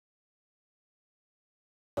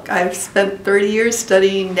I've spent 30 years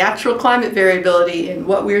studying natural climate variability, and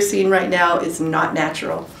what we're seeing right now is not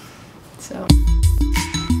natural. So.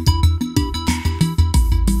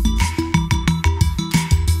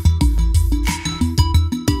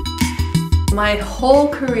 My whole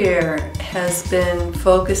career has been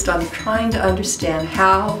focused on trying to understand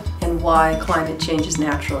how and why climate changes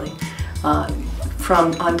naturally, on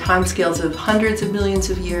timescales of hundreds of millions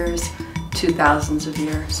of years to thousands of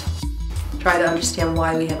years. Try to understand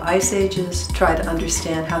why we have ice ages, try to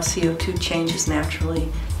understand how CO2 changes naturally,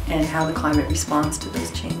 and how the climate responds to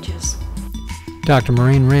those changes. Dr.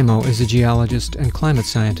 Maureen Raymo is a geologist and climate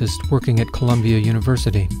scientist working at Columbia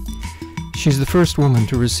University. She's the first woman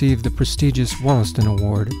to receive the prestigious Wollaston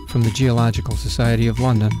Award from the Geological Society of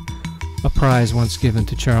London, a prize once given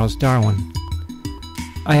to Charles Darwin.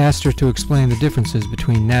 I asked her to explain the differences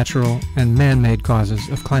between natural and man-made causes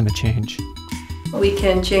of climate change. We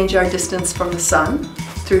can change our distance from the sun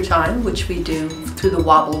through time, which we do through the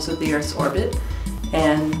wobbles of the Earth's orbit,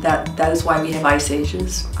 and that is why we have ice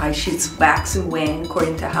ages. Ice sheets wax and wane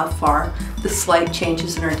according to how far the slight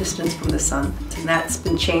changes in our distance from the sun, and that's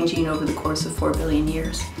been changing over the course of 4 billion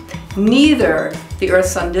years. Neither the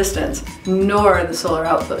Earth-Sun distance nor the solar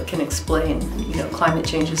output can explain, climate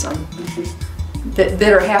changes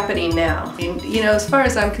that are happening now. And, as far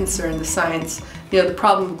as I'm concerned, the science, the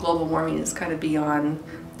problem of global warming is kind of beyond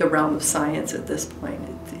the realm of science at this point.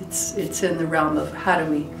 It's in the realm of how do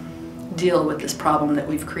we deal with this problem that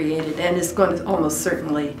we've created, and is going to almost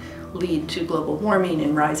certainly lead to global warming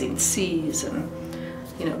and rising seas and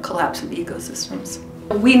collapse of ecosystems.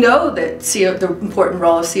 We know that the important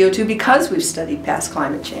role of CO2 because we've studied past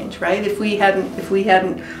climate change, right? If we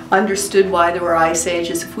hadn't understood why there were ice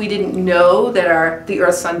ages, if we didn't know that the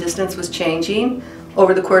Earth-Sun distance was changing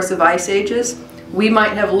over the course of ice ages, we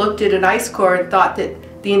might have looked at an ice core and thought that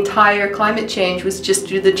the entire climate change was just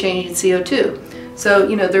due to the change in CO2. So,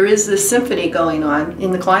 there is this symphony going on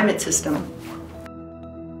in the climate system.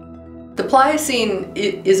 The Pliocene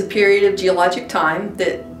is a period of geologic time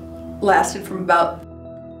that lasted from about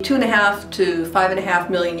 2.5 to 5.5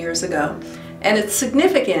 million years ago. And it's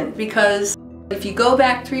significant because if you go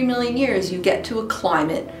back 3 million years, you get to a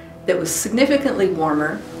climate that was significantly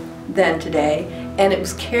warmer than today, and it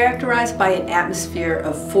was characterized by an atmosphere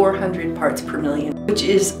of 400 parts per million, which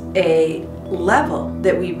is a level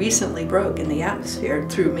that we recently broke in the atmosphere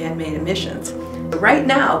through man-made emissions. Right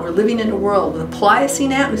now, we're living in a world with a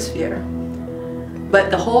Pliocene atmosphere, but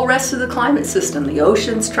the whole rest of the climate system, the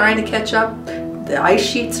ocean's trying to catch up, the ice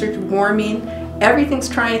sheets are warming, everything's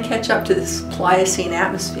trying to catch up to this Pliocene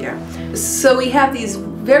atmosphere. So we have these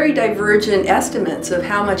very divergent estimates of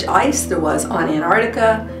how much ice there was on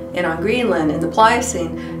Antarctica and on Greenland in the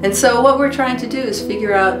Pliocene. And so what we're trying to do is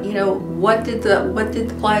figure out, what did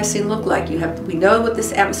the Pliocene look like? We know what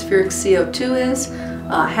this atmospheric CO2 is,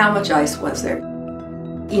 how much ice was there?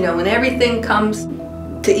 When everything comes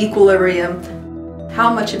to equilibrium,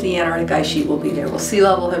 how much of the Antarctic ice sheet will be there? Will sea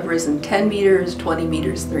level have risen 10 meters, 20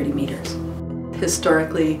 meters, 30 meters?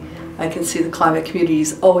 Historically, I can see the climate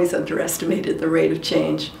community's always underestimated the rate of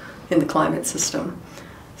change in the climate system.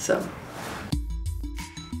 So.